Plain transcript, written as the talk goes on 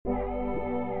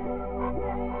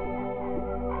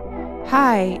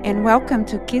Hi, and welcome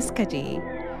to Kiskadi,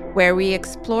 where we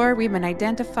explore women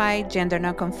identified, gender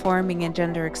nonconforming, and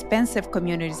gender expansive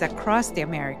communities across the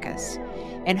Americas,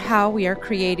 and how we are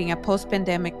creating a post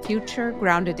pandemic future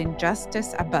grounded in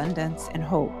justice, abundance, and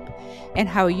hope, and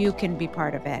how you can be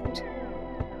part of it.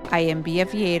 I am Bia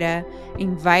Vieta,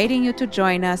 inviting you to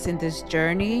join us in this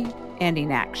journey and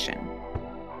in action.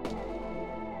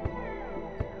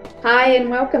 Hi, and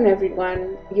welcome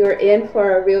everyone. You're in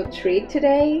for a real treat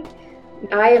today.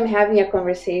 I am having a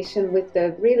conversation with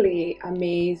the really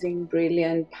amazing,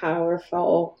 brilliant,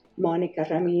 powerful Monica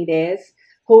Ramirez,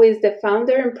 who is the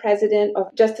founder and president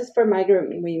of Justice for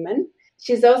Migrant Women.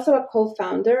 She's also a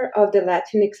co-founder of the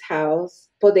Latinx house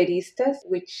Poderistas,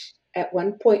 which at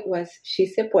one point was She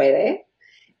Se Puede,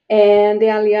 and the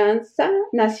Alianza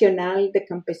Nacional de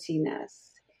Campesinas.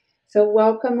 So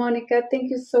welcome, Monica. Thank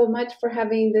you so much for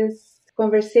having this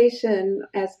conversation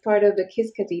as part of the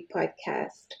Kiskadi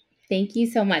podcast. Thank you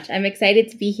so much. I'm excited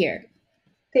to be here.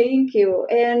 Thank you.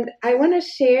 And I want to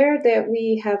share that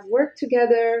we have worked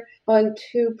together on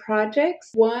two projects,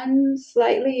 one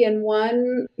slightly and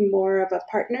one more of a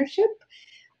partnership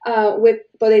with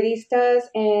Poderistas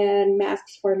and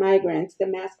Masks for Migrants, the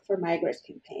Mask for Migrants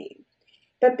campaign.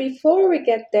 But before we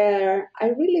get there, I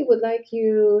really would like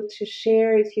you to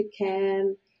share, if you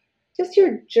can, just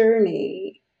your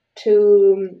journey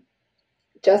to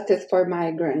Justice for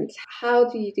Migrants. How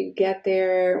did you get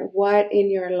there? What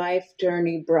in your life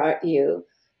journey brought you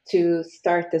to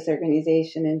start this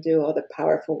organization and do all the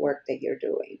powerful work that you're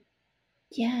doing?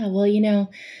 Yeah, well,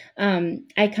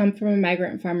 I come from a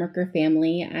migrant farm worker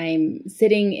family. I'm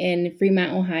sitting in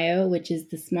Fremont, Ohio, which is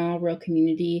the small rural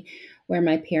community where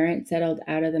my parents settled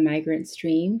out of the migrant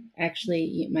stream.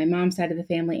 Actually, my mom's side of the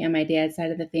family and my dad's side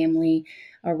of the family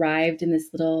arrived in this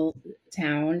little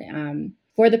town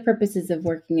for the purposes of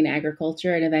working in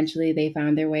agriculture, and eventually they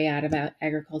found their way out of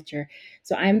agriculture.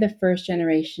 So I'm the first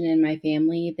generation in my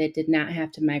family that did not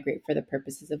have to migrate for the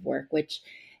purposes of work, which,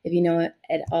 if you know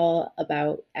at all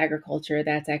about agriculture,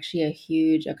 that's actually a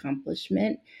huge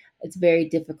accomplishment. It's very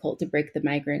difficult to break the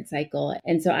migrant cycle.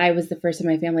 And so I was the first in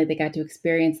my family that got to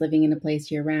experience living in a place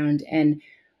year round. And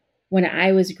when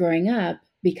I was growing up,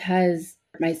 because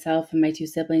myself and my two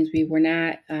siblings, we were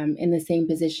not in the same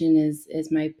position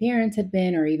as my parents had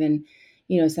been, or even,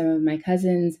 some of my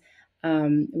cousins.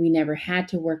 We never had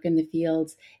to work in the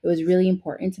fields. It was really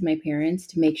important to my parents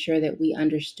to make sure that we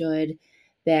understood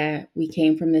that we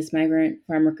came from this migrant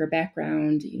farm worker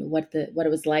background, what it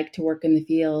was like to work in the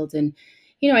fields. And,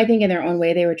 I think in their own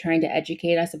way, they were trying to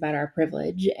educate us about our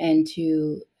privilege and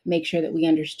to make sure that we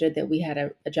understood that we had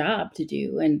a job to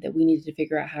do and that we needed to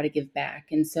figure out how to give back.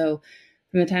 And so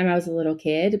from the time I was a little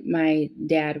kid, my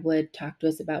dad would talk to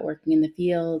us about working in the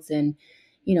fields and,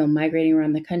 migrating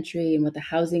around the country and what the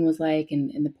housing was like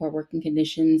and the poor working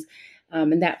conditions.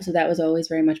 So that was always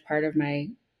very much part of my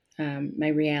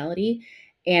reality.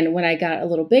 And when I got a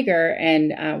little bigger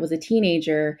and was a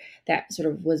teenager, that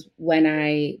sort of was when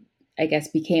I guess,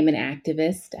 became an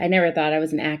activist. I never thought I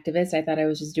was an activist. I thought I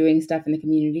was just doing stuff in the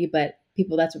community, but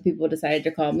that's what people decided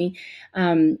to call me.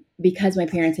 Because my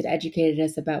parents had educated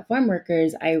us about farm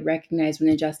workers, I recognized when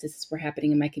injustices were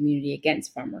happening in my community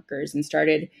against farm workers and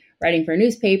started writing for a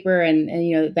newspaper. And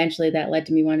eventually that led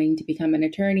to me wanting to become an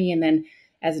attorney. And then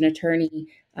as an attorney,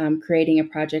 creating a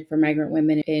project for migrant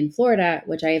women in Florida,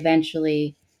 which I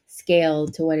eventually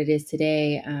scaled to what it is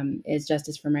today, is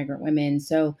Justice for Migrant Women.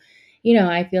 So,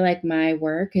 I feel like my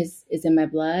work is in my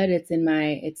blood. It's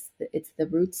the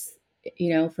roots,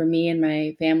 for me and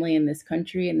my family in this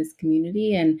country, in this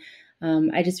community. And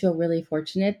I just feel really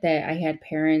fortunate that I had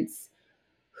parents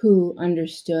who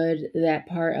understood that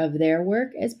part of their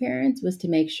work as parents was to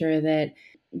make sure that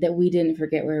we didn't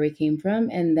forget where we came from,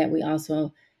 and that we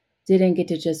also didn't get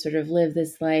to just sort of live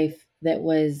this life that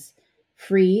was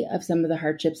free of some of the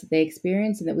hardships that they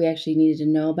experienced, and that we actually needed to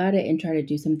know about it and try to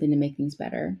do something to make things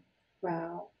better.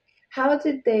 Wow. How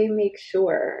did they make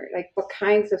sure? Like, what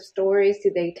kinds of stories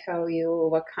did they tell you?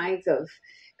 What kinds of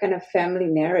kind of family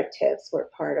narratives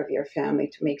were part of your family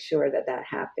to make sure that that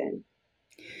happened?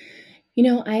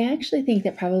 I actually think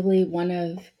that probably one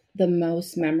of the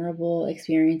most memorable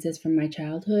experiences from my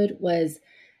childhood was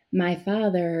my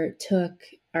father took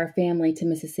our family to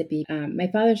Mississippi. My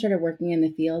father started working in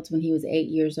the fields when he was 8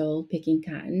 years old, picking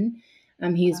cotton.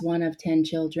 He's one of 10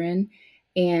 children,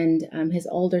 and his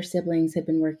older siblings had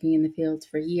been working in the fields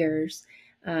for years.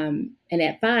 And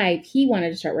at 5, he wanted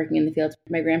to start working in the fields.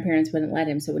 My grandparents wouldn't let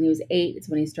him. So when he was 8, it's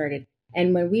when he started.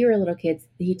 And when we were little kids,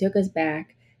 he took us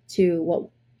back to what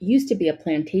used to be a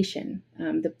plantation.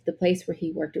 The place where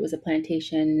he worked, it was a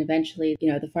plantation, and eventually,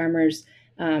 the farmers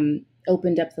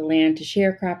opened up the land to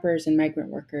sharecroppers and migrant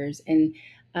workers. And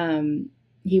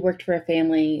he worked for a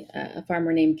family, a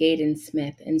farmer named Gaydon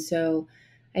Smith. And so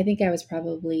I think I was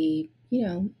probably,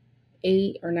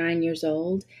 8 or 9 years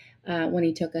old when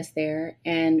he took us there.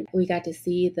 And we got to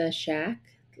see the shack,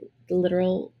 the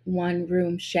literal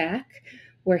one-room shack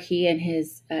where he and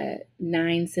his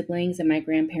 9 siblings and my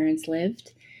grandparents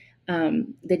lived,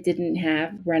 that didn't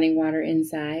have running water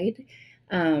inside.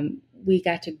 We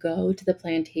got to go to the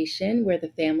plantation where the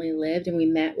family lived, and we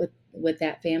met with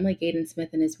that family, Gaydon Smith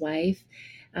and his wife.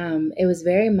 It was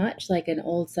very much like an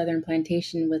old Southern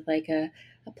plantation with like a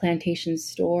plantation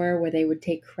store where they would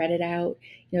take credit out,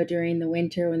 during the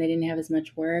winter when they didn't have as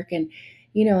much work. And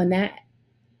that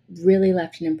really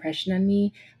left an impression on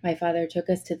me. My father took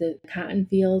us to the cotton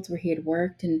fields where he had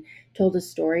worked and told us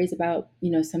stories about,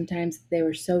 sometimes they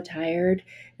were so tired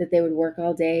that they would work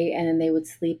all day and then they would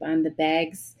sleep on the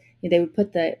bags. They would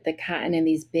put the cotton in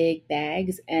these big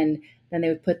bags, and then they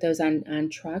would put those on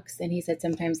trucks. And he said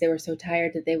sometimes they were so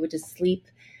tired that they would just sleep,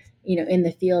 in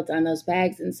the fields on those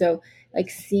bags. And so, like,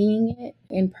 seeing it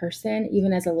in person,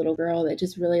 even as a little girl, that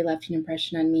just really left an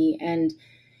impression on me. And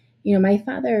my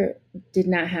father did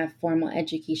not have formal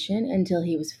education until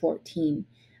he was 14,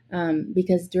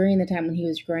 because during the time when he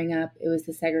was growing up, it was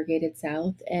the segregated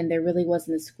South, and there really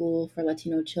wasn't a school for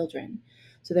Latino children.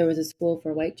 So there was a school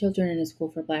for white children and a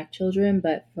school for Black children,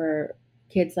 but for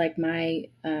kids like my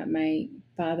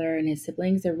father and his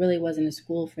siblings, there really wasn't a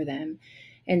school for them.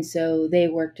 And so they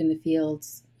worked in the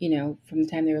fields, from the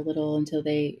time they were little until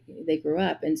they grew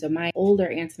up. And so my older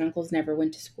aunts and uncles never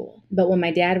went to school. But when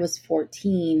my dad was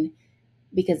 14,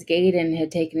 because Gaydon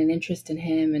had taken an interest in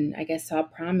him and I guess saw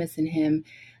promise in him,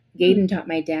 Gaydon taught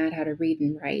my dad how to read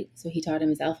and write. So he taught him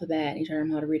his alphabet, and he taught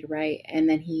him how to read and write. And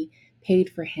then he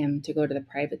paid for him to go to the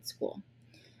private school.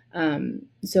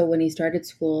 So when he started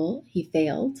school, he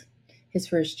failed his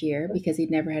first year because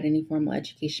he'd never had any formal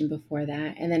education before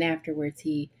that. And then afterwards,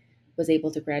 he was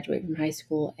able to graduate from high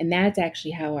school. And that's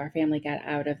actually how our family got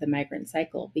out of the migrant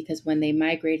cycle, because when they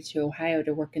migrated to Ohio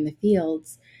to work in the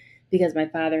fields, because my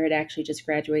father had actually just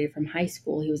graduated from high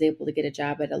school, he was able to get a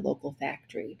job at a local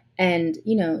factory. And,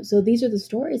 so these are the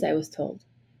stories I was told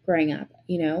growing up,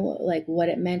 like what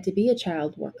it meant to be a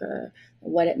child worker,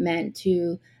 what it meant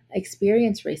to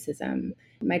experience racism.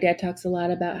 My dad talks a lot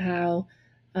about how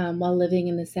while living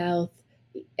in the South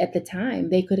at the time,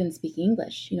 they couldn't speak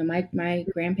English. My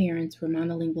grandparents were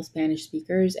monolingual Spanish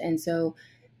speakers. And so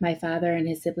my father and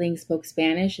his siblings spoke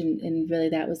Spanish, and really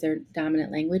that was their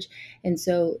dominant language. And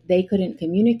so they couldn't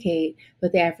communicate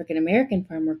with the African American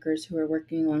farm workers who were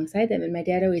working alongside them. And my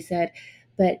dad always said,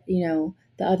 but,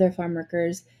 the other farm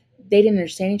workers, they didn't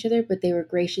understand each other, but they were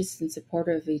gracious and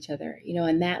supportive of each other,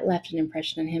 and that left an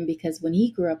impression on him, because when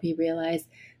he grew up, he realized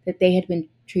that they had been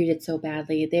treated so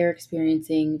badly. They're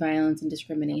experiencing violence and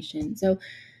discrimination. So,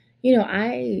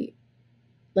 I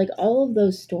like all of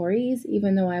those stories,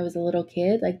 even though I was a little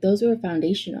kid, like those were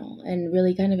foundational and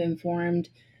really kind of informed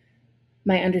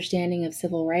my understanding of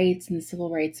civil rights and the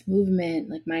civil rights movement,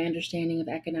 like my understanding of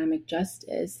economic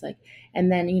justice, like,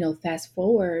 and then, fast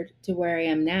forward to where I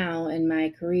am now in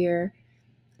my career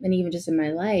and even just in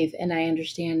my life. And I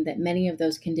understand that many of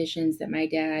those conditions that my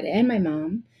dad and my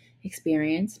mom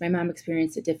experienced, my mom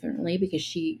experienced it differently because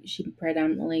she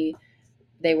predominantly,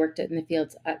 they worked in the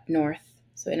fields up north,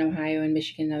 so in Ohio and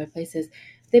Michigan and other places.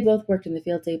 They both worked in the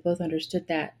fields. They both understood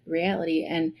that reality.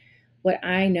 And what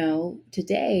I know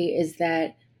today is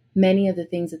that many of the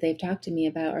things that they've talked to me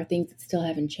about are things that still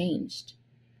haven't changed,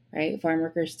 right? Farm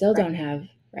workers still don't have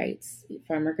rights.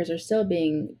 Farm workers are still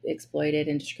being exploited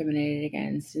and discriminated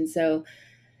against. And so,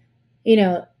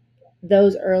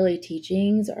 those early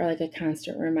teachings are like a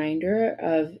constant reminder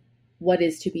of what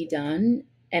is to be done,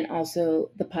 and also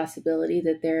the possibility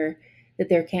that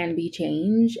there can be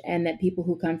change, and that people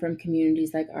who come from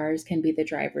communities like ours can be the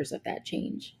drivers of that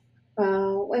change.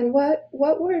 Wow. And what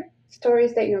were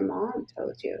stories that your mom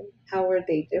told you? How were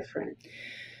they different?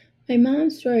 My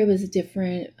mom's story was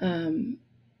different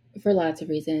for lots of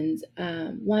reasons.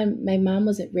 One, my mom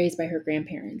wasn't raised by her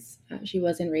grandparents. She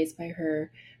wasn't raised by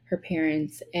her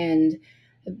parents, and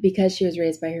because she was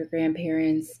raised by her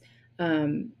grandparents,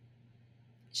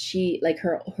 she, like,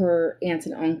 her aunts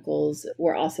and uncles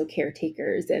were also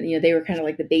caretakers, and they were kind of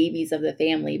like the babies of the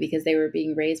family because they were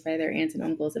being raised by their aunts and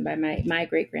uncles and by my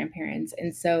great grandparents.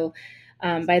 And so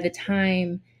by the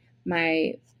time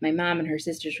my mom and her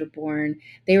sisters were born,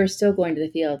 they were still going to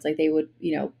the fields. Like, they would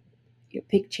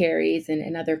pick cherries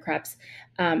and other crops,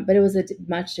 but it was a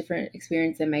much different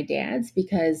experience than my dad's,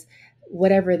 because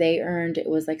whatever they earned, it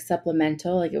was like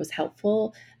supplemental, like it was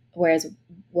helpful. Whereas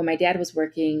when my dad was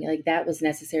working, like that was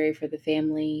necessary for the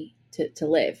family to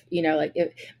live. Like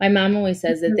my mom always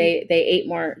says that Mhm. they ate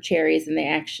more cherries than they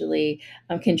actually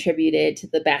contributed to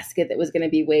the basket that was going to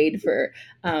be weighed for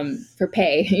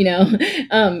pay.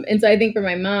 And so I think for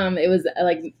my mom, it was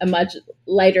like a much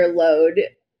lighter load.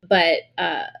 But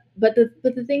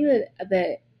the thing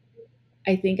that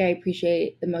I think I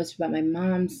appreciate the most about my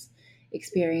mom's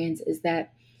experience is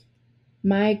that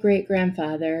my great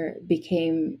grandfather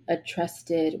became a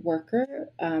trusted worker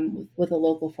with a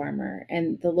local farmer,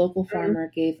 and the local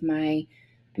farmer gave my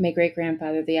great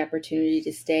grandfather the opportunity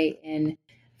to stay in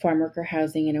farm worker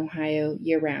housing in Ohio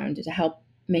year round to help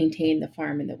maintain the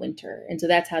farm in the winter. And so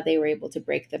that's how they were able to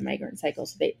break the migrant cycle.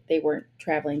 So they weren't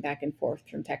traveling back and forth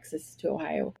from Texas to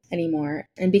Ohio anymore.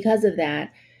 And because of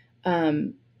that,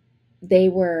 um, they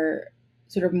were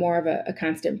sort of more of a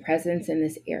constant presence in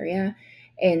this area.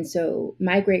 And so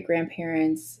my great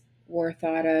grandparents were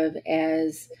thought of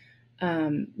as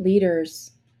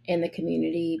leaders in the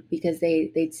community because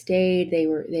they'd stayed, they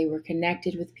were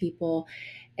connected with people.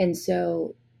 And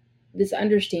so this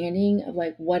understanding of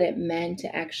like what it meant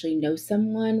to actually know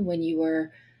someone when you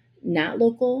were not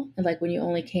local, and like when you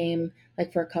only came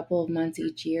like for a couple of months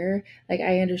each year, like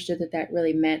I understood that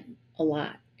really meant a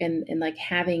lot. And like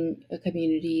having a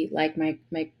community like my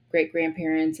great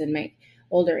grandparents and my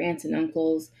older aunts and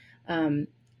uncles um,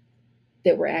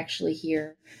 that were actually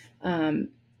here, um,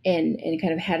 and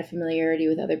kind of had a familiarity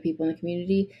with other people in the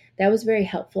community, that was very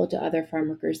helpful to other farm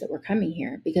workers that were coming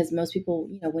here. Because most people,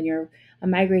 when you're a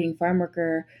migrating farm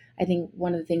worker, I think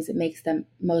one of the things that makes them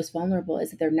most vulnerable is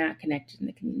that they're not connected in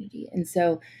the community. And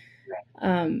so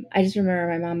I just remember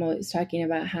my mom always talking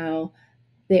about how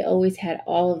they always had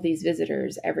all of these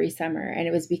visitors every summer. And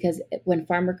it was because when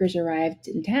farm workers arrived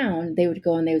in town, they would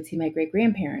go and they would see my great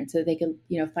grandparents so they could,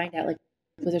 find out, like,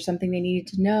 was there something they needed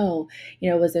to know?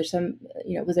 Was there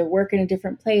was there work in a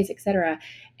different place, etc.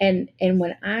 And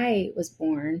when I was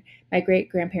born, my great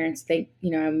grandparents,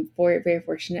 I'm very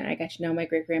fortunate. I got to know my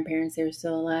great grandparents. They were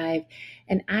still alive.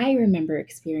 And I remember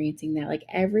experiencing that. Like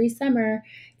every summer,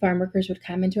 farm workers would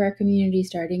come into our community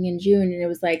starting in June. And it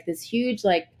was like this huge,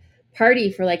 like,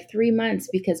 party for like 3 months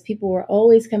because people were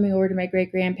always coming over to my great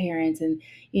grandparents and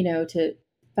to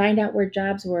find out where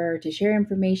jobs were, to share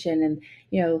information.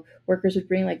 And workers would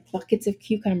bring like buckets of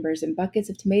cucumbers and buckets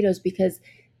of tomatoes because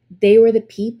they were the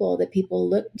people that people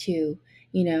looked to,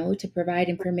 to provide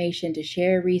information, to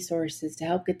share resources, to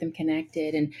help get them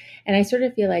connected. And I sort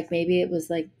of feel like maybe it was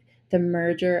like the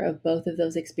merger of both of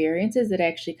those experiences that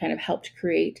actually kind of helped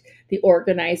create the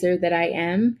organizer that I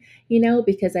am,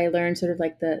 because I learned sort of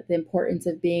like the importance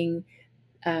of being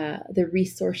the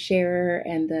resource sharer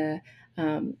and the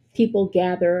people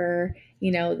gatherer,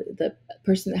 the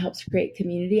person that helps create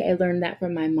community. I learned that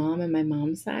from my mom and my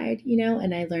mom's side,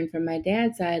 and I learned from my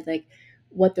dad's side, like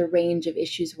what the range of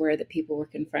issues were that people were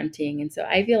confronting. And so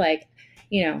I feel like,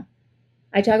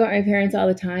 I talk about my parents all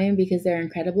the time because they're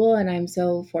incredible, and I'm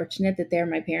so fortunate that they're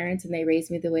my parents and they raised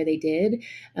me the way they did.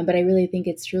 But I really think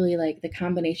it's truly like the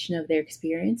combination of their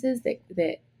experiences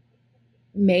that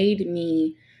made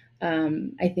me,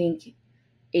 I think,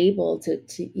 able to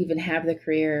even have the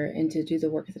career and to do the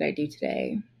work that I do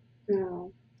today.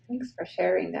 No, thanks for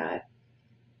sharing that.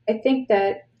 I think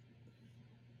that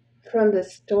from the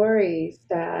stories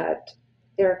that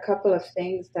there are a couple of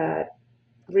things that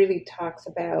really talks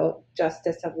about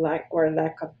justice of lack or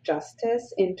lack of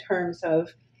justice in terms of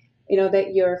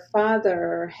that your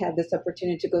father had this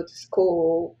opportunity to go to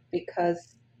school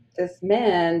because this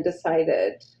man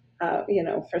decided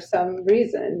for some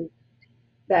reason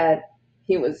that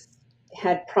he was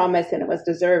had promise and was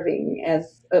deserving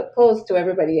as opposed to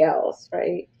everybody else,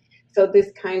 right? So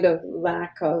this kind of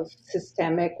lack of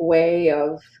systemic way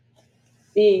of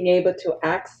being able to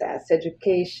access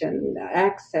education,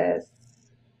 access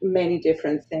many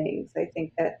different things. I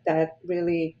think that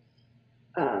really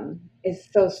is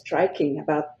so striking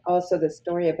about also the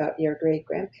story about your great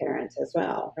grandparents as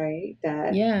well, right?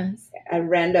 That Yes. a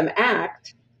random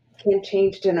act can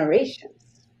change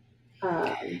generations.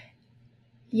 Um,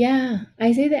 Yeah,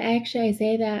 I say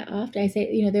that often. I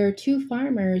say, there are two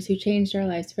farmers who changed our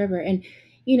lives forever. And,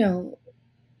 you know,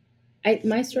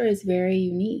 my story is very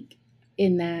unique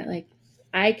in that, like,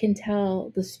 I can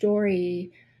tell the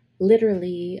story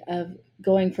literally of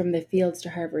going from the fields to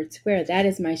Harvard Square. That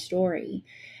is my story.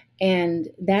 And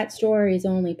that story is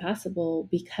only possible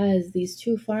because these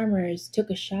two farmers took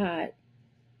a shot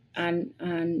on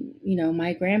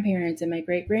my grandparents and my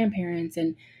great grandparents,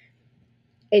 and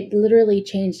it literally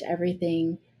changed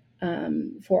everything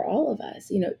for all of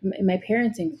us, my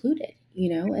parents included.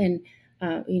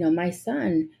 and my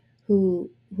son who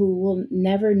will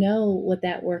never know what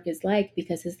that work is like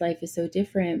because his life is so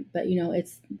different. But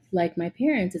it's like my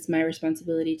parents, it's my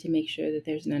responsibility to make sure that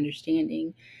there's an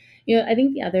understanding. I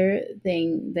think the other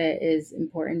thing that is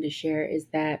important to share is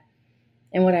that,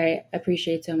 and what I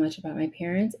appreciate so much about my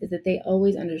parents is that they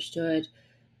always understood,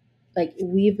 like,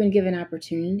 we've been given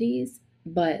opportunities,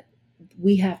 but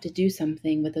we have to do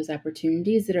something with those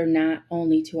opportunities that are not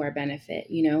only to our benefit.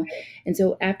 And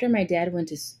so after my dad went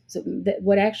to,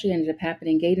 what actually ended up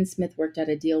happening, Gaydon Smith worked out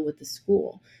a deal with the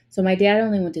school. So my dad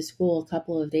only went to school a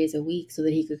couple of days a week so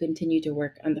that he could continue to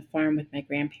work on the farm with my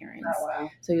grandparents. Oh, wow.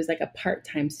 So he was like a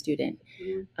part-time student,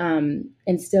 Mm-hmm.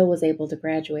 and still was able to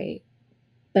graduate.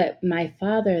 But my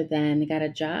father then got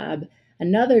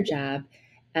another job,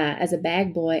 as a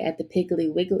bag boy at the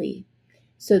Piggly Wiggly,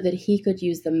 so that he could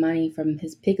use the money from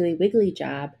his Piggly Wiggly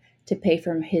job to pay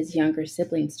for his younger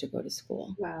siblings to go to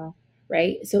school. Wow.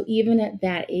 Right? So even at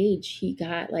that age, he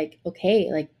got like,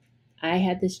 okay, like, I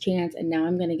had this chance, and now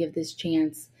I'm going to give this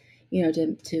chance,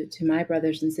 to my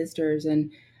brothers and sisters.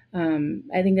 And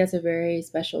I think that's a very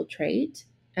special trait.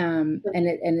 And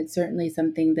it's certainly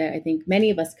something that I think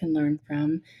many of us can learn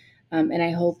from. And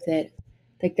I hope that,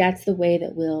 like, that's the way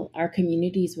that our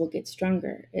communities will get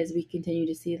stronger, as we continue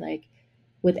to see, like,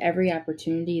 with every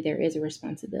opportunity there is a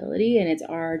responsibility, and it's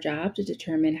our job to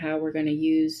determine how we're going to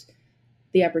use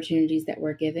the opportunities that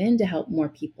we're given to help more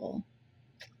people.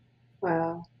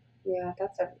 Wow. Yeah,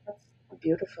 that's a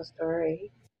beautiful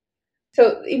story.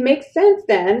 So it makes sense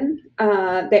then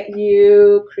that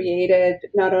you created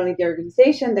not only the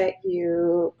organization that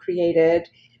you created,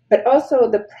 but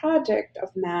also the project of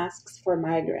Masks for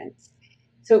Migrants.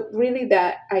 So really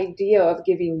that idea of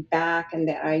giving back and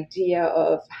the idea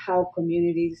of how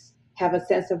communities have a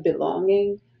sense of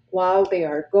belonging while they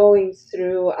are going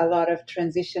through a lot of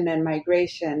transition and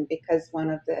migration, because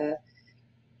one of the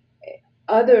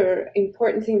other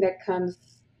important thing that comes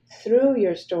through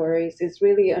your stories is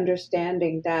really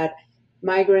understanding that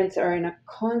migrants are in a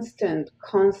constant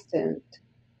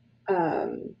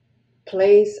um,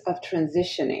 place of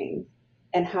transitioning,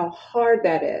 and how hard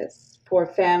that is for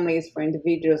families, for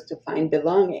individuals to find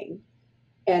belonging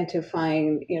and to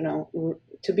find,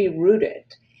 to be rooted.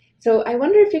 So I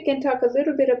wonder if you can talk a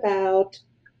little bit about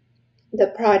the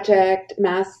project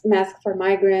Mask for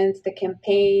Migrants, the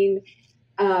campaign,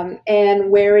 and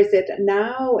where is it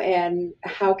now, and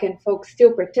how can folks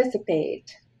still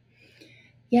participate?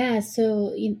 Yeah,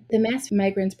 so the Mass for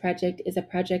Migrants project is a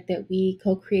project that we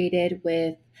co-created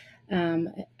with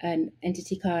an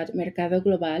entity called Mercado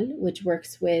Global, which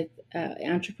works with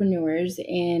entrepreneurs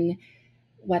in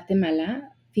Guatemala,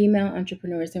 female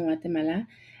entrepreneurs in Guatemala.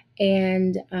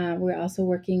 And we're also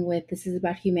working with This Is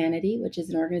About Humanity, which is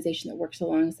an organization that works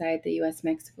alongside the US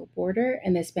Mexico border,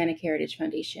 and the Hispanic Heritage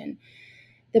Foundation.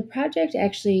 The project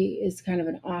actually is kind of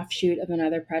an offshoot of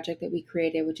another project that we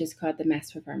created, which is called the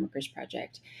Masks for Farmworkers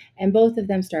Project. And both of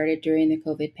them started during the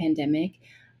COVID pandemic.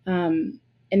 And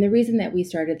the reason that we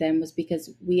started them was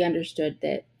because we understood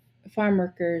that farm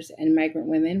workers and migrant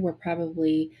women were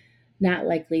probably not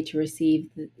likely to receive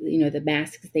the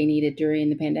masks they needed during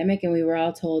the pandemic. And we were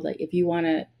all told, like, if you want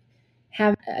to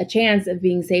have a chance of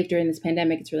being safe during this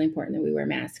pandemic, it's really important that we wear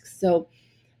masks. So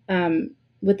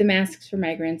with the Masks for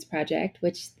Migrants project,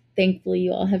 which thankfully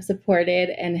you all have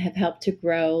supported and have helped to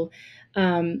grow,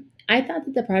 I thought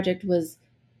that the project was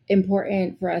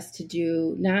important for us to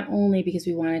do, not only because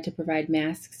we wanted to provide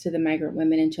masks to the migrant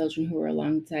women and children who were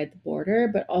alongside the border,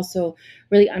 but also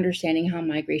really understanding how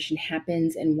migration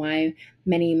happens and why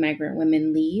many migrant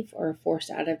women leave or are forced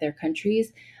out of their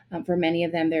countries. For many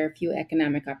of them, there are few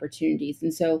economic opportunities.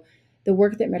 And so the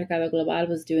work that Mercado Global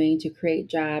was doing to create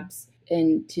jobs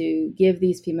and to give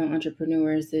these female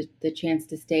entrepreneurs the chance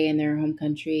to stay in their home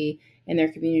country, in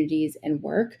their communities, and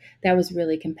work, that was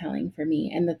really compelling for me.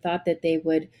 And the thought that they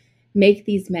would make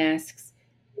these masks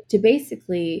to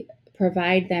basically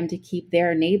provide them to keep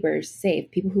their neighbors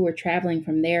safe, people who were traveling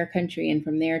from their country and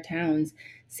from their towns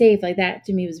safe, like, that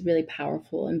to me was really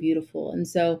powerful and beautiful. And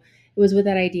so it was with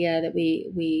that idea that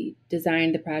we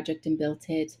designed the project and built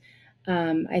it.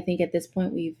 I think at this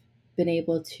point we've been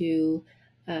able to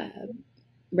uh,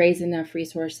 raise enough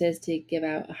resources to give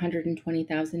out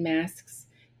 120,000 masks,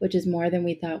 which is more than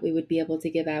we thought we would be able to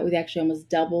give out. We've actually almost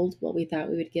doubled what we thought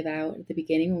we would give out at the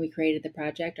beginning when we created the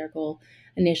project. Our goal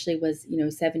initially was,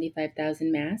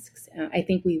 75,000 masks. I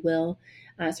think we will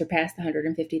surpass the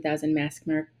 150,000 mask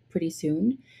mark pretty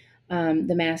soon.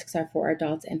 The masks are for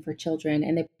adults and for children,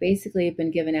 and they basically have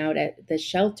been given out at the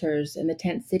shelters and the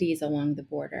tent cities along the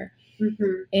border.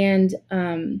 Mm-hmm.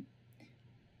 And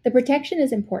the protection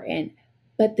is important,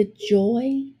 but the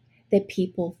joy that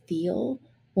people feel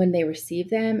when they receive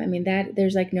them, I mean, that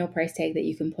there's like no price tag that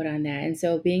you can put on that. And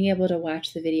so being able to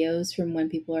watch the videos from when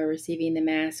people are receiving the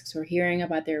masks or hearing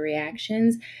about their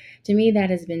reactions, to me, that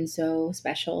has been so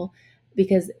special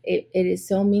because it is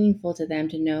so meaningful to them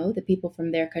to know that people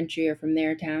from their country or from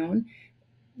their town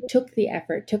took the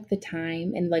effort, took the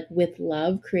time, and like with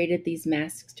love created these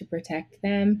masks to protect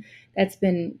them. It's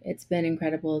been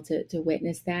incredible to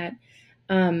witness that.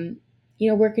 Um,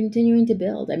 we're continuing to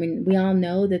build. I mean, we all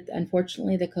know that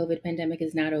unfortunately the COVID pandemic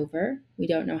is not over. We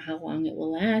don't know how long it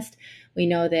will last. We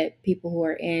know that people who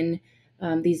are in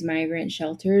these migrant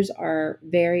shelters are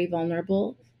very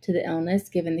vulnerable to the illness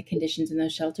given the conditions in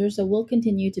those shelters. So we'll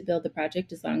continue to build the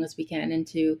project as long as we can and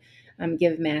to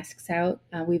give masks out.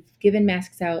 We've given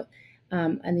masks out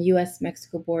on the US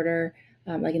Mexico border,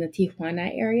 like in the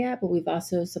Tijuana area, but we've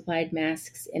also supplied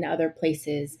masks in other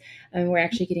places. And we're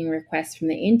actually getting requests from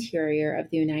the interior of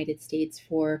the United States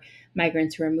for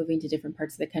migrants who are moving to different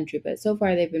parts of the country. But so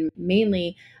far, they've been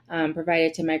mainly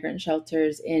provided to migrant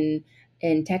shelters in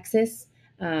Texas,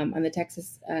 on the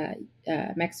Texas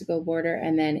Mexico border,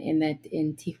 and then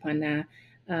in Tijuana,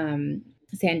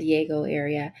 San Diego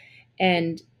area.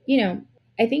 And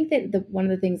I think that one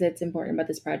of the things that's important about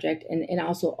this project and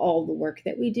also all the work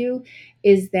that we do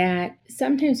is that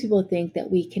sometimes people think that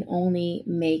we can only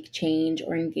make change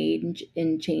or engage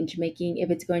in change making if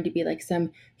it's going to be like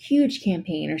some huge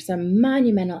campaign or some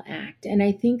monumental act. And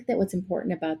I think that what's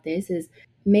important about this is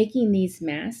making these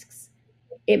masks.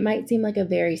 It might seem like a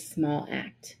very small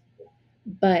act,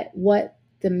 but what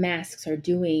the masks are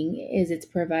doing is it's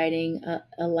providing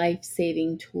a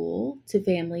life-saving tool to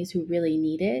families who really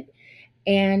need it.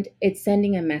 And it's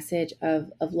sending a message of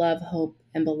love, hope,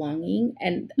 and belonging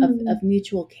and of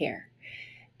mutual care.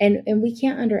 And we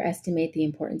can't underestimate the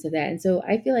importance of that. And so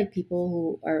I feel like people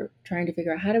who are trying to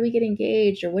figure out how do we get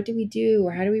engaged or what do we do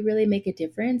or how do we really make a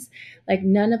difference, like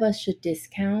none of us should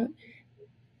discount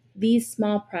these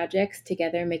small projects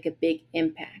together make a big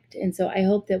impact. And so I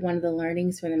hope that one of the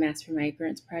learnings from the Mass for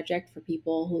Migrants project for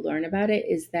people who learn about it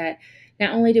is that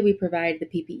not only did we provide the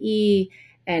PPE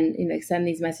and send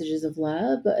these messages of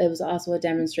love, but it was also a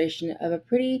demonstration of a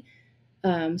pretty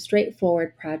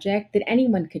straightforward project that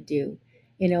anyone could do,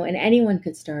 and anyone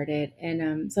could start it.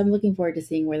 And so I'm looking forward to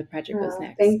seeing where the project goes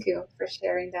next. Thank you for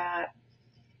sharing that.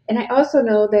 And I also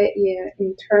know that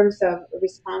in terms of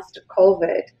response to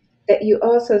COVID, that you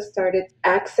also started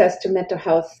access to mental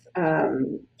health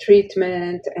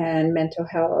treatment and mental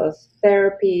health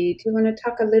therapy. Do you want to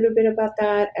talk a little bit about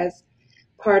that as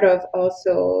part of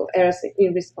also as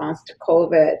in response to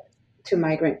COVID to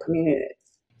migrant communities?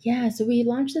 Yeah, so we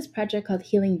launched this project called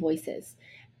Healing Voices.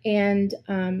 And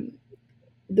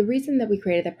the reason that we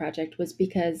created that project was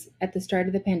because at the start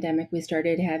of the pandemic, we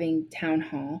started having town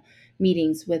hall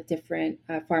meetings with different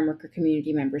farm worker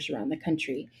community members around the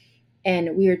country.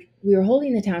 And we were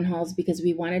holding the town halls because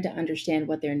we wanted to understand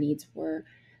what their needs were.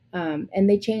 And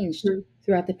they changed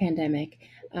throughout the pandemic.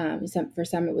 For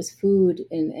some, it was food,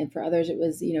 and for others, it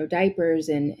was diapers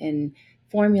and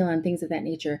formula and things of that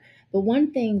nature. But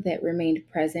one thing that remained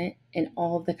present in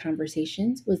all of the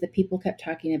conversations was that people kept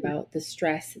talking about the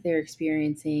stress they're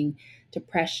experiencing,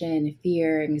 depression,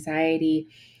 fear, anxiety.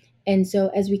 And so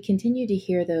as we continue to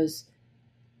hear those,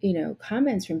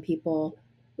 comments from people,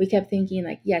 we kept thinking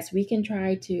like, yes, we can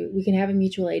have a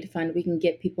mutual aid fund. We can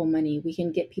get people money. We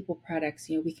can get people products,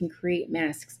 we can create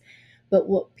masks. But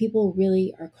what people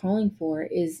really are calling for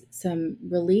is some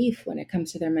relief when it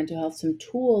comes to their mental health, some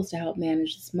tools to help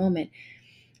manage this moment.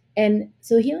 And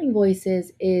so Healing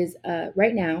Voices is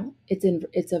right now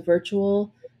it's a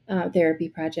virtual therapy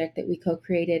project that we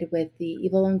co-created with the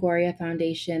Eva Longoria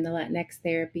Foundation, the Latinx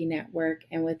Therapy Network,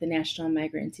 and with the National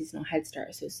Migrant and Seasonal Head Start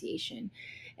Association.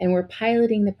 And we're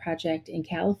piloting the project in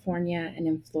California and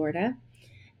in Florida.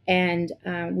 And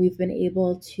we've been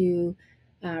able to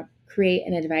create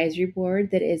an advisory board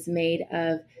that is made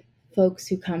of folks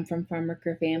who come from farm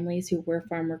worker families who were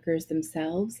farm workers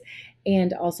themselves,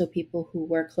 and also people who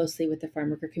work closely with the farm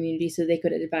worker community so they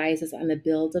could advise us on the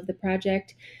build of the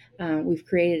project. We've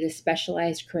created a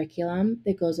specialized curriculum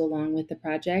that goes along with the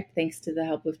project, thanks to the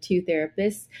help of two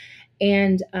therapists.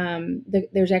 And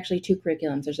there's actually two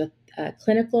curriculums. There's a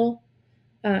clinical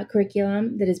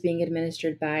curriculum that is being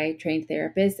administered by trained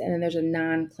therapists, and then there's a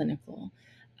non-clinical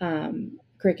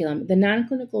curriculum. The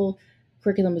non-clinical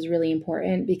curriculum is really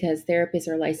important because therapists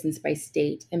are licensed by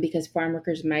state, and because farm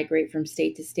workers migrate from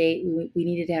state to state, we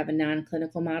needed to have a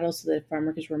non-clinical model so that if farm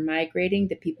workers were migrating,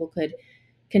 that people could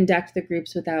conduct the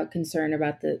groups without concern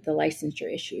about the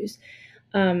licensure issues.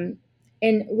 And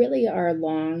really our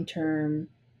long-term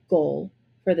goal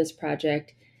for this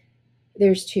project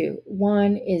There's two.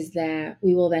 One is that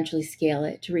we will eventually scale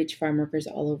it to reach farm workers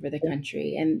all over the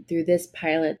country. And through this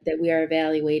pilot that we are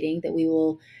evaluating, that we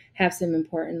will have some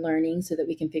important learning so that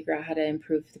we can figure out how to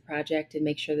improve the project and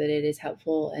make sure that it is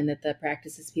helpful and that the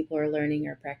practices people are learning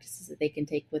are practices that they can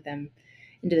take with them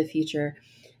into the future.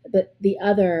 But the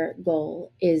other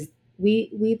goal is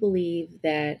we believe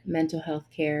that mental health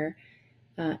care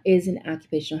is an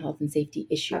occupational health and safety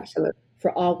issue Absolutely.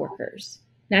 for all workers,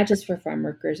 not just for farm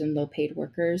workers and low paid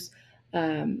workers.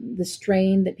 The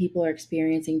strain that people are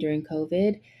experiencing during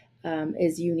COVID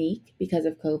is unique because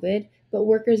of COVID, but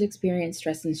workers experience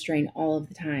stress and strain all of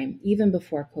the time, even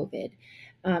before COVID.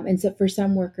 And so for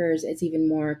some workers, it's even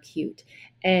more acute.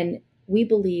 And we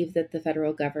believe that the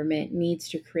federal government needs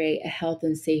to create a health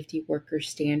and safety worker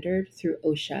standard through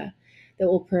OSHA that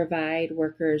will provide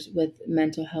workers with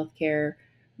mental health care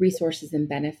resources and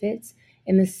benefits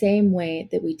in the same way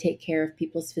that we take care of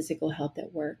people's physical health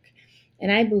at work.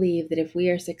 And I believe that if we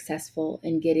are successful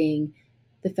in getting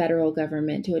the federal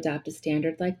government to adopt a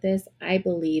standard like this, I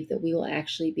believe that we will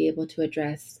actually be able to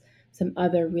address some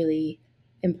other really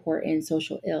important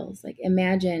social ills. Like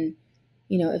imagine,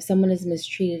 if someone is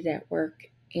mistreated at work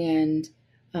and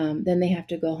then they have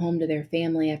to go home to their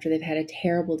family after they've had a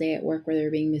terrible day at work where they're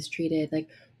being mistreated. Like,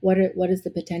 what is the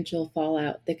potential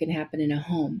fallout that can happen in a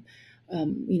home?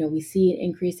 We see an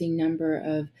increasing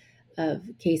number of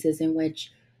cases in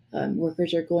which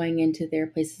workers are going into their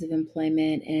places of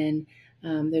employment and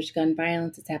there's gun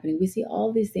violence that's happening. We see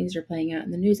all these things are playing out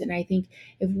in the news. And I think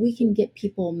if we can get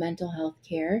people mental health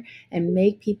care and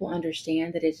make people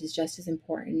understand that it is just as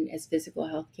important as physical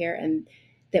health care and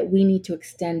that we need to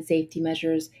extend safety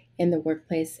measures in the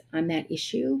workplace on that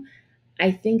issue,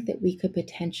 I think that we could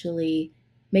potentially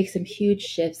make some huge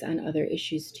shifts on other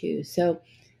issues too. So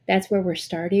that's where we're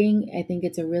starting. I think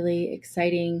it's a really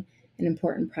exciting and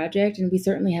important project, and we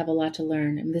certainly have a lot to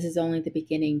learn. And this is only the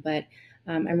beginning, but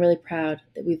I'm really proud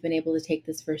that we've been able to take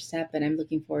this first step, and I'm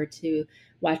looking forward to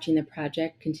watching the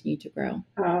project continue to grow.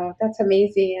 Oh, that's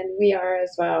amazing. And we are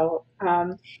as well.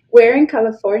 Where in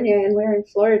California and where in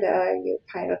Florida are you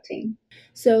piloting?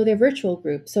 So they're virtual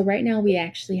groups. So right now we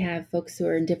actually have folks who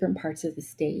are in different parts of the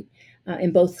state,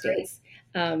 in both Great. states.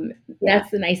 Yeah.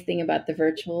 That's the nice thing about the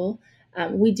virtual.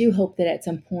 We do hope that at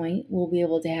some point we'll be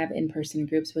able to have in-person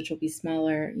groups, which will be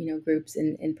smaller, groups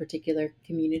in particular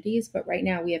communities. But right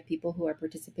now we have people who are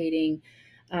participating,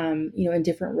 in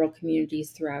different rural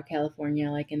communities throughout California,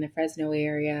 like in the Fresno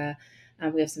area.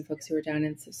 We have some folks who are down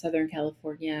in Southern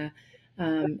California,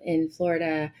 in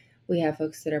Florida. We have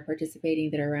folks that are participating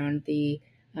that are around the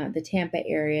Tampa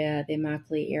area, the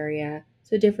Immokalee area,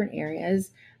 so different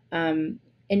areas.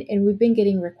 And we've been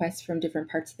getting requests from different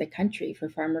parts of the country for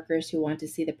farm workers who want to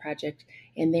see the project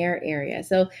in their area.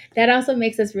 So that also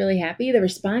makes us really happy. The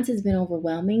response has been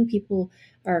overwhelming. People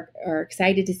are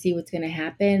excited to see what's going to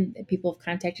happen. People have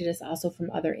contacted us also from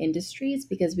other industries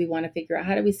because we want to figure out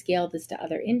how do we scale this to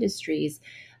other industries,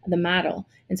 the model.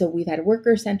 And so we've had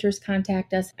worker centers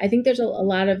contact us. I think there's a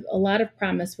lot of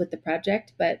promise with the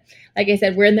project, but like I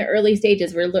said, we're in the early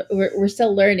stages. We're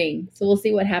still learning, so we'll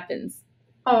see what happens.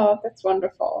 Oh, that's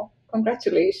wonderful.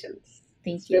 Congratulations. It's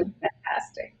Thank really you.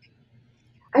 fantastic.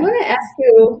 I want Thank to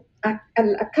you. ask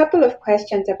you a couple of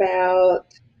questions about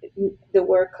the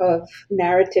work of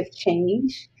narrative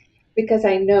change because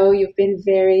I know you've been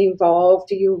very involved.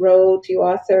 You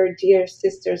authored Dear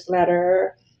Sisters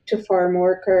Letter to Farm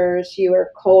Workers. You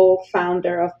are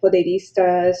co-founder of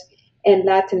Poderistas and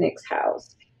Latinx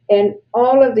House. And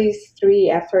all of these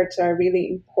three efforts are really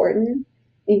important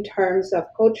in terms of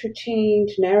culture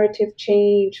change, narrative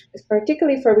change,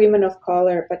 particularly for women of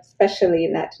color, but especially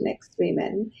Latinx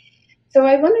women. So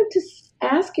I wanted to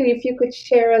ask you if you could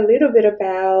share a little bit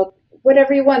about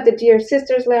whatever you want, the Dear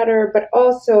Sisters letter, but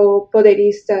also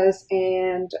Poderistas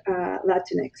and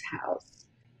Latinx House.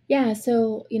 Yeah,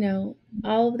 so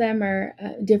all of them are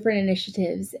different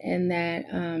initiatives, and that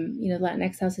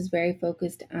Latinx House is very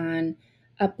focused on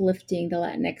uplifting the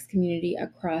Latinx community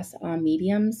across all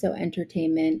mediums, so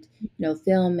entertainment,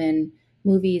 film and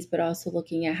movies, but also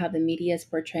looking at how the media is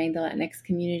portraying the Latinx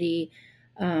community.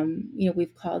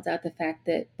 We've called out the fact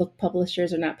that book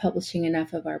publishers are not publishing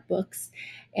enough of our books,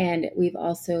 and we've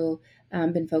also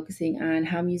been focusing on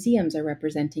how museums are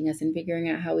representing us and figuring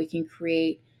out how we can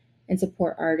create and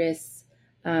support artists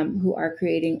who are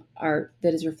creating art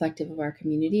that is reflective of our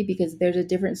community, because there's a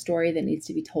different story that needs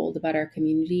to be told about our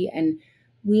community, and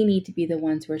we need to be the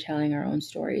ones who are telling our own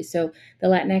stories. So the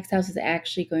Latinx House is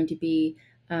actually going to be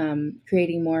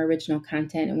creating more original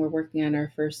content, and we're working on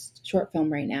our first short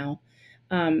film right now.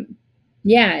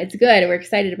 Yeah, it's good. We're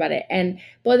excited about it. And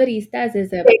Poderistas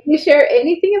is a Can you share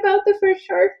anything about the first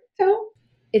short? So,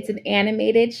 It's an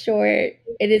animated short.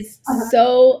 It is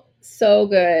uh-huh. so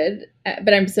good.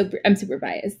 But I'm super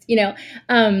biased, you know.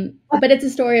 But it's a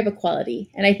story of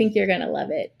equality, and I think you're gonna love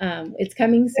it. It's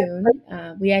coming soon.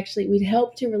 We'd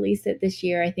hope to release it this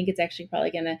year. I think it's actually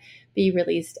probably gonna be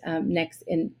released next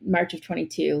in March of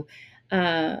 22.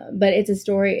 But it's a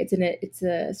story. It's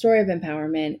a story of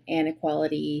empowerment and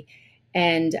equality,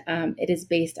 and it is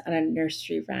based on a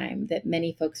nursery rhyme that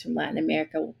many folks from Latin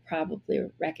America will probably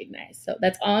recognize. So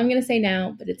that's all I'm going to say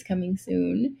now, but it's coming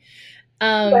soon.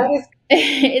 That is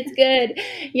It's good,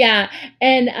 yeah,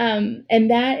 and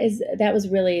that was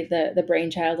really the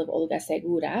brainchild of Olga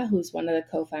Segura, who's one of the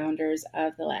co-founders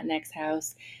of the Latinx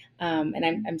House, and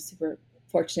I'm super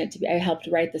fortunate to be. I helped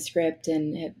write the script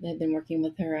and have been working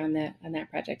with her on that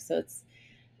project. So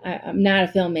I'm not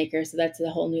a filmmaker, so that's a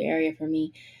whole new area for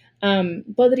me.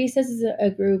 Podristas is a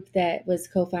group that was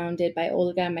co-founded by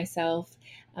Olga and myself,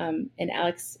 and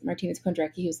Alex Martinez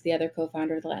Kondraki, who's the other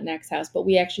co-founder of the Latinx House. But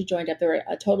we actually joined up. There were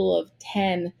a total of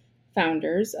 10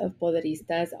 founders of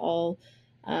Podristas, all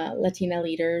Latina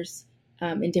leaders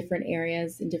in different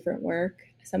areas, in different work.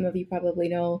 Some of you probably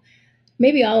know,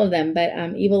 maybe all of them, but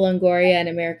Eva Longoria and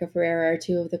America Ferrera are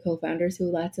two of the co-founders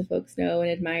who lots of folks know and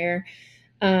admire.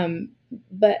 Um,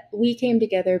 but we came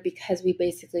together because we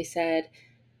basically said,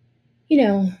 you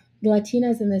know,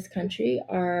 Latinas in this country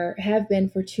have been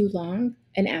for too long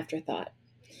an afterthought.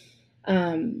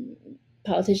 Um,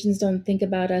 Politicians don't think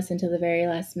about us until the very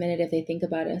last minute, if they think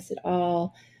about us at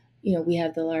all. You know, we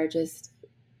have the largest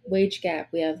wage gap,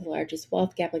 we have the largest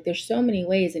wealth gap. Like, there's so many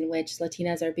ways in which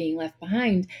Latinas are being left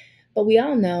behind, but we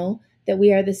all know that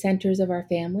we are the centers of our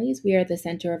families, we are the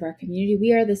center of our community,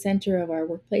 we are the center of our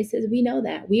workplaces. We know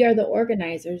that we are the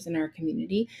organizers in our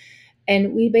community,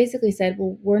 and we basically said,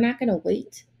 well, we're not going to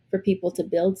wait for people to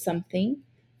build something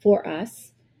for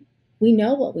us. We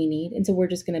know what we need, and so we're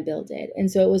just going to build it.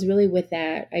 And so it was really with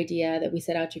that idea that we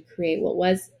set out to create what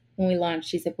was, when we launched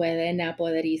Si Se Puede, and now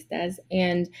Poderistas.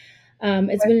 And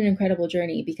it's been an incredible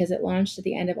journey because it launched at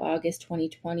the end of August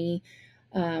 2020.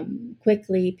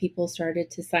 Quickly, people started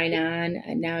to sign on,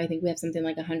 and now I think we have something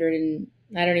like 100 and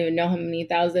I don't even know how many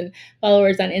thousand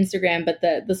followers on Instagram, but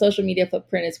the social media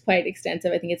footprint is quite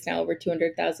extensive. I think it's now over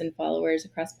 200,000 followers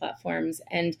across platforms.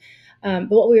 And but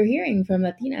what we were hearing from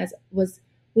Latinas was,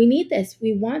 we need this,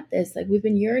 we want this, like, we've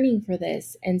been yearning for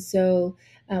this. And so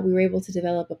we were able to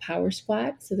develop a power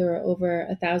squad. So there were over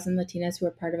 1,000 Latinas who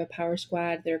are part of a power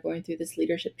squad. They're going through this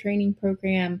leadership training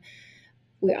program.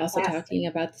 We're also fantastic. talking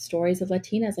about the stories of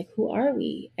Latinas, like, who are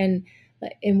we, and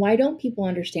why don't people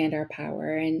understand our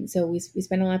power? And so we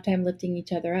spend a lot of time lifting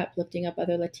each other up, lifting up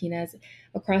other Latinas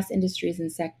across industries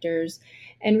and sectors,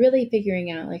 and really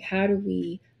figuring out, like, how do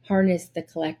we harness the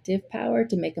collective power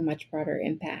to make a much broader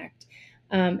impact.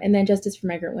 And then Justice for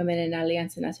Migrant Women and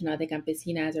Alianza Nacional de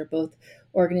Campesinas are both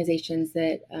organizations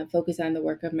that focus on the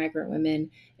work of migrant women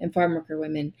and farm worker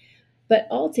women. But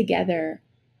all together,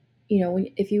 you know,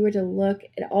 if you were to look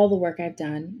at all the work I've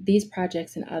done, these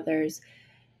projects and others,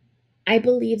 I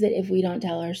believe that if we don't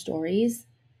tell our stories,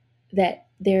 that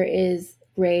there is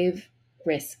grave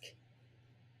risk.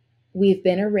 We've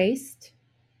been erased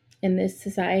in this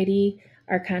society.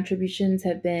 Our contributions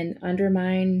have been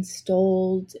undermined,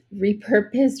 stoled,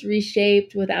 repurposed,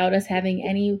 reshaped without us having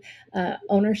any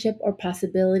ownership or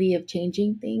possibility of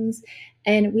changing things.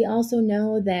 And we also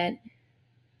know that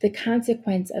the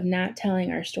consequence of not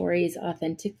telling our stories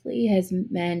authentically has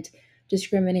meant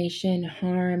discrimination,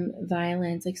 harm,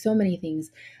 violence, like so many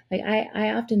things. Like,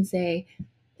 I often say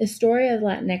the story of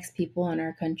Latinx people in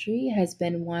our country has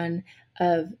been one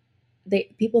of,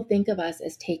 people think of us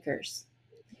as takers.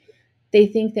 They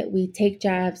think that we take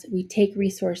jobs, we take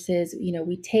resources, you know,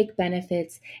 we take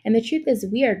benefits. And the truth is,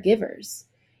 we are givers.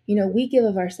 You know, we give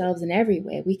of ourselves in every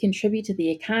way. We contribute to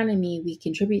the economy, we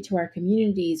contribute to our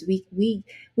communities. We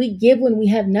give when we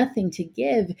have nothing to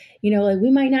give. You know, like,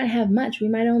 we might not have much. We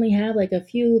might only have like a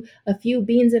few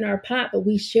beans in our pot, but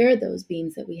we share those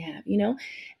beans that we have, you know?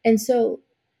 And so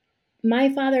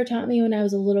my father taught me when I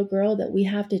was a little girl that we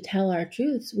have to tell our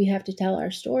truths, we have to tell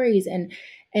our stories, and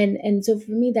so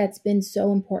for me that's been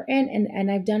so important,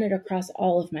 and I've done it across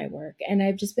all of my work, and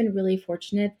I've just been really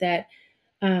fortunate that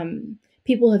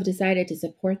people have decided to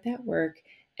support that work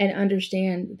and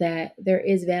understand that there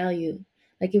is value.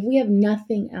 Like, if we have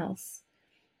nothing else,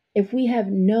 if we have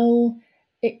no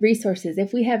resources,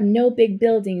 if we have no big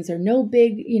buildings or no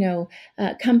big,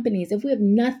 companies, if we have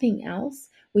nothing else,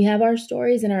 we have our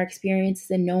stories and our experiences,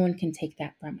 and no one can take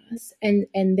that from us.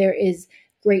 And there is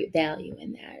great value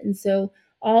in that. And so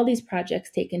all these projects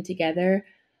taken together,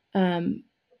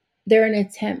 they're an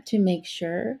attempt to make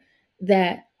sure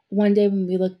that one day when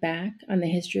we look back on the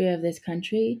history of this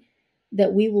country,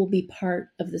 that we will be part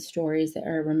of the stories that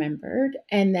are remembered,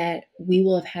 and that we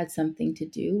will have had something to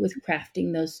do with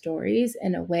crafting those stories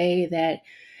in a way that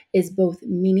is both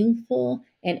meaningful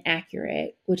and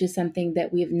accurate, which is something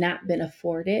that we have not been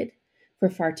afforded for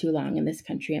far too long in this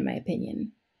country, in my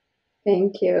opinion.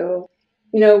 Thank you.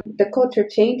 You know, the Culture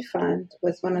Change Fund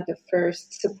was one of the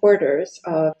first supporters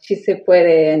of Si Se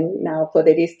Puede and now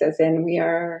Poderistas, and we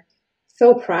are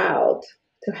so proud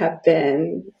to have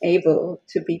been able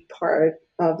to be part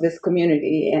of this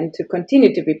community and to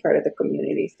continue to be part of the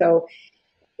community. So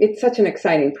it's such an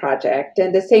exciting project,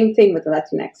 and the same thing with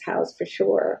Latinx House for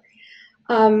sure.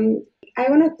 I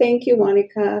want to thank you,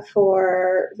 Monica,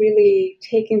 for really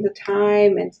taking the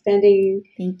time and spending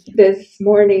this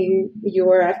morning,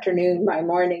 your afternoon, my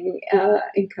morning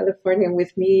in California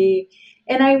with me.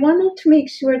 And I wanted to make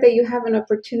sure that you have an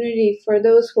opportunity for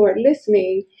those who are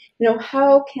listening, you know,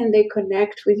 how can they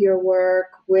connect with your work,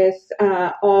 with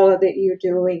all that you're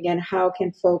doing, and how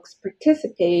can folks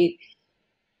participate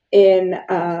in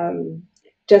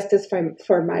justice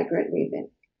for migrant women?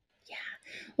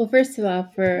 Well, first of all,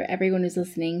 for everyone who's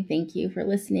listening, thank you for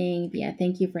listening. Yeah,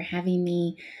 thank you for having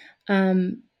me.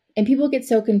 And people get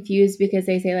so confused because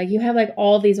they say, like, you have like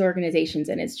all these organizations,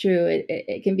 and it's true.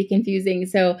 It can be confusing.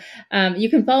 So you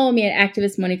can follow me at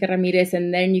Activist Monica Ramirez,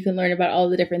 and then you can learn about all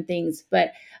the different things.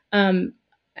 But I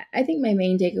think my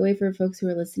main takeaway for folks who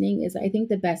are listening is I think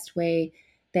the best way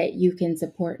that you can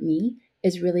support me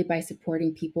is really by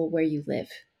supporting people where you live.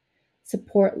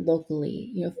 Support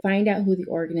locally, find out who the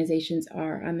organizations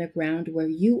are on the ground where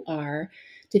you are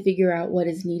to figure out what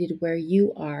is needed where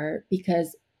you are,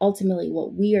 because ultimately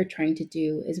what we are trying to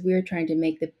do is we are trying to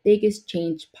make the biggest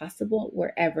change possible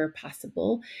wherever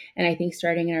possible. And I think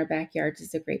starting in our backyards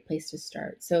is a great place to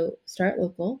start. So start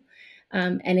local.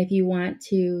 And if you want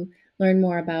to learn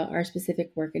more about our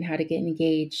specific work and how to get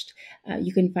engaged,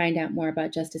 you can find out more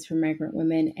about Justice for Migrant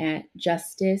Women at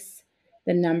justice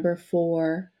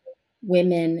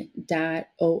women.org,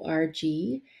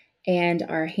 and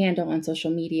our handle on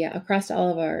social media across all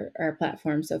of our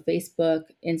platforms. So Facebook,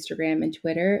 Instagram, and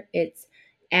Twitter, it's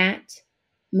at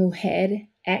Mujer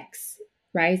X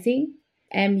Rising,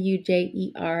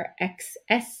 MUJERXS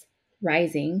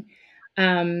Rising.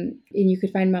 And you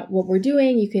could find out what we're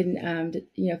doing. You can,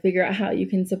 figure out how you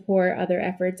can support other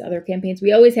efforts, other campaigns.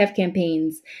 We always have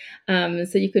campaigns.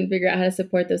 So you can figure out how to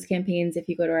support those campaigns if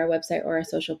you go to our website or our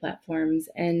social platforms.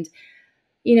 And,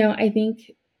 I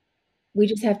think we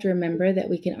just have to remember that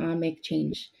we can all make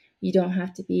change. You don't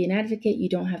have to be an advocate. You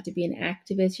don't have to be an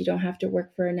activist. You don't have to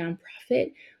work for a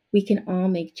nonprofit. We can all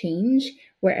make change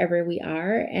wherever we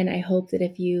are. And I hope that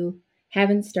if you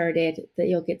haven't started, that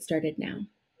you'll get started now.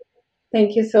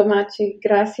 Thank you so much.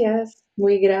 Gracias.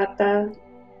 Muy grata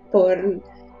por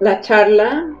la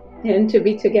charla and to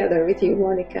be together with you,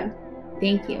 Monica.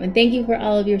 Thank you. And thank you for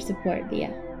all of your support,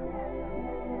 Via.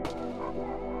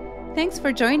 Thanks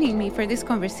for joining me for this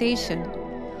conversation.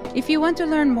 If you want to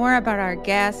learn more about our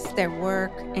guests, their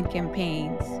work, and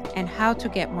campaigns, and how to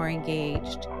get more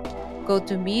engaged, go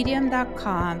to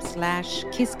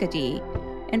medium.com/Kiskadee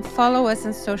and follow us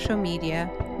on social media.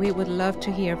 We would love to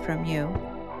hear from you.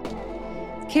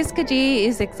 Kiskadee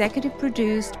is executive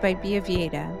produced by Bia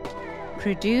Vieta,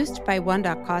 produced by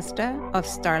Wanda Costa of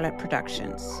Starlet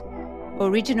Productions.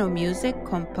 Original music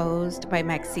composed by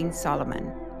Maxine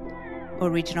Solomon.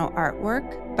 Original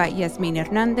artwork by Yasmin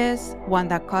Hernandez,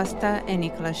 Wanda Costa, and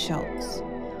Nicholas Schultz.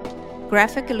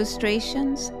 Graphic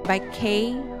illustrations by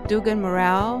Kay Dugan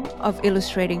Morel of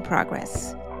Illustrating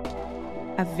Progress.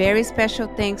 A very special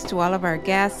thanks to all of our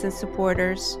guests and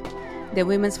supporters, the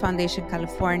Women's Foundation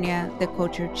California, the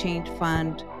Culture Change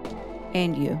Fund,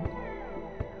 and you.